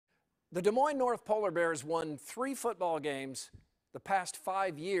The Des Moines North Polar Bears won 3 football games the past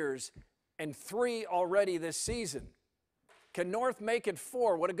 5 years and 3 already this season. Can North make it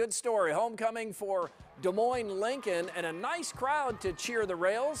 4? What a good story. Homecoming for Des Moines Lincoln and a nice crowd to cheer the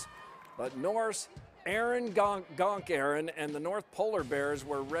Rails. But North's Aaron Gonk and the North Polar Bears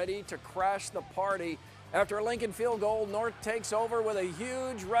were ready to crash the party. After a Lincoln field goal, North takes over with a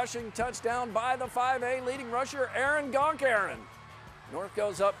huge rushing touchdown by the 5A leading rusher, Aaron Gonk. North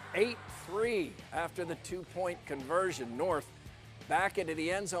goes up 8-3 after the 2-point conversion. North back into the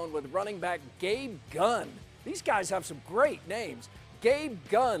end zone with running back Gabe Gunn. These guys have some great names. Gabe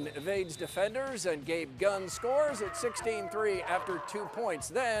Gunn evades defenders, and Gabe Gunn scores at 16-3 after 2 points.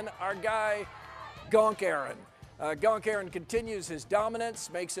 Then our guy Gonk. Gonk continues his dominance,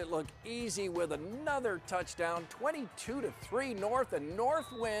 makes it look easy with another touchdown, 22-3 North, and North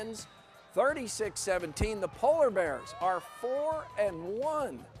wins 36-17. The Polar Bears are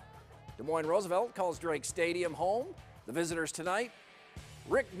 4-1. Des Moines Roosevelt calls Drake Stadium home. The visitors tonight,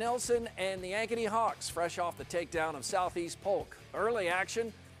 Rick Nelson and the Ankeny Hawks, fresh off the takedown of Southeast Polk. Early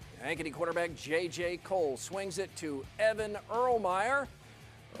action, Ankeny quarterback J.J. Cole swings it to Evan Erlmeyer.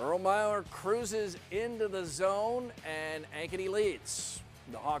 Erlmeyer cruises into the zone, and Ankeny leads.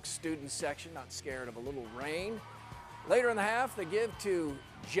 The Hawks student section not scared of a little rain. Later in the half, they give to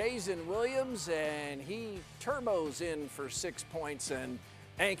Jason Williams, and he turbos in for 6 points, and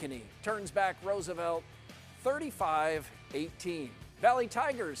Ankeny turns back Roosevelt 35-18. Valley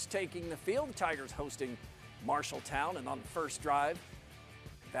Tigers taking the field. The Tigers hosting Marshalltown, and on the first drive,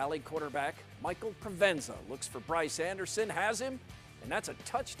 Valley quarterback Michael Provenza looks for Bryce Anderson, has him, and that's a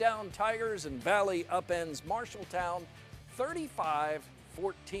touchdown. Tigers, and Valley upends Marshalltown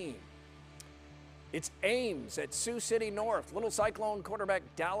 35-14. It's Ames at Sioux City North. Little Cyclone quarterback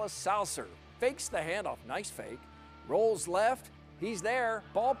Dallas Saucer fakes the handoff, nice fake, rolls left, he's there,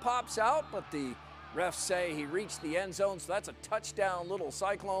 ball pops out, but the refs say he reached the end zone, so that's a touchdown, Little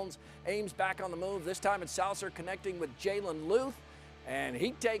Cyclones. Ames back on the move. This time it's Saucer connecting with Jalen Luth, and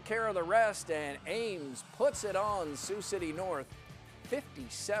he'd take care of the rest, and Ames puts it on Sioux City North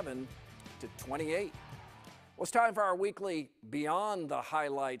 57-28. Well, it's time for our weekly Beyond the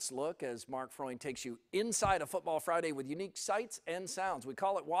Highlights look as Mark Freund takes you inside a Football Friday with unique sights and sounds. We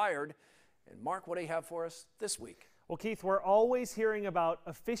call it Wired. And Mark, what do you have for us this week? Well, Keith, we're always hearing about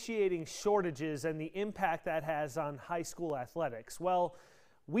officiating shortages and the impact that has on high school athletics. Well,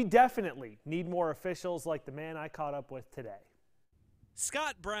 we definitely need more officials like the man I caught up with today.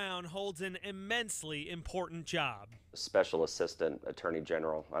 Scott Brown holds an immensely important job. Special Assistant Attorney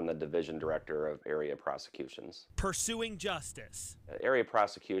General. I'm the Division Director of Area Prosecutions. Pursuing justice. Area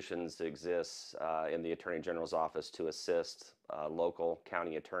Prosecutions exists in the Attorney General's office to assist local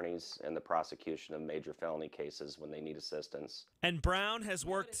county attorneys in the prosecution of major felony cases when they need assistance. And Brown has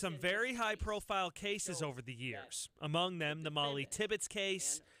worked some very high-profile cases over the years, among them the Molly Tibbetts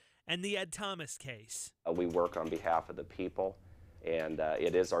case and the Ed Thomas case. We work on behalf of the people. And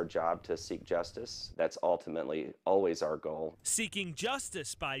it is our job to seek justice. That's ultimately always our goal. Seeking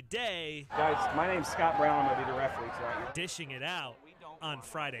justice by day. Guys, my name's Scott Brown. I'm going to be the referee tonight. Dishing it out on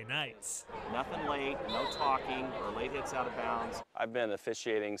Friday nights. Nothing late, no talking or late hits out of bounds. I've been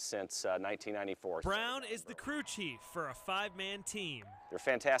officiating since 1994. Brown is the crew chief for a 5-man team. They're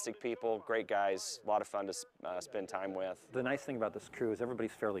fantastic people, great guys, a lot of fun to spend time with. The nice thing about this crew is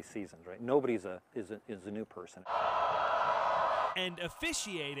everybody's fairly seasoned, right? Nobody's is a new person. And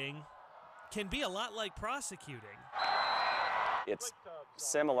officiating can be a lot like prosecuting. It's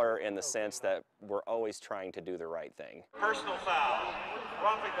similar in the sense that we're always trying to do the right thing. Personal foul,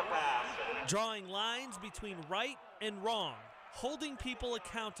 roughing the pass. Drawing lines between right and wrong, holding people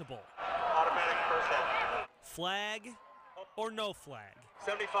accountable. Automatic first down. Flag or no flag.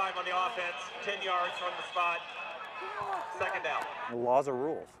 75 on the offense, 10 yards from the spot, second down. The laws are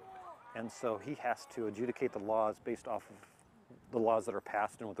rules, and so he has to adjudicate the laws based off of the laws that are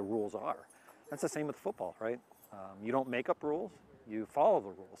passed and what the rules are. That's the same with football, right? You don't make up rules, you follow the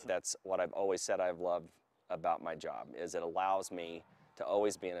rules. That's what I've always said I've loved about my job, is it allows me to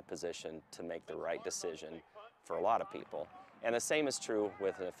always be in a position to make the right decision for a lot of people. And the same is true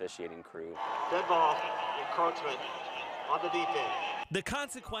with an officiating crew. Dead ball, encroachment on the defense. The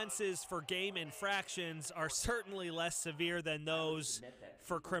consequences for game infractions are certainly less severe than those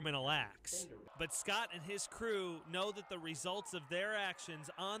for criminal acts. But Scott and his crew know that the results of their actions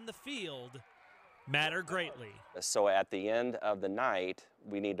on the field matter greatly. So at the end of the night,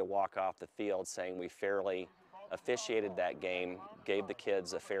 we need to walk off the field saying we fairly officiated that game, gave the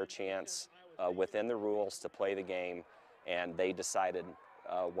kids a fair chance within the rules to play the game, and they decided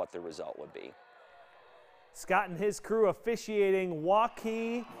what the result would be. Scott and his crew officiating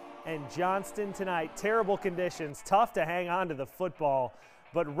Waukee and Johnston tonight. Terrible conditions, tough to hang on to the football.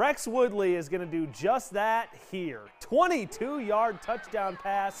 But Rex Woodley is going to do just that here. 22-yard touchdown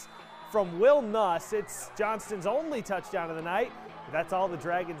pass from Will Nuss. It's Johnston's only touchdown of the night. That's all the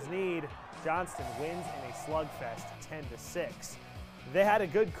Dragons need. Johnston wins in a slugfest, 10-6. They had a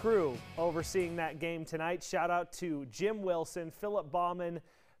good crew overseeing that game tonight. Shout out to Jim Wilson, Philip Bauman,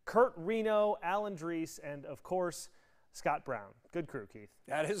 Kurt Reno, Alan Drees, and of course, Scott Brown. Good crew, Keith.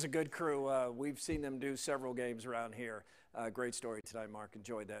 That is a good crew. We've seen them do several games around here. Great story tonight, Mark.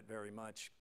 Enjoyed that very much.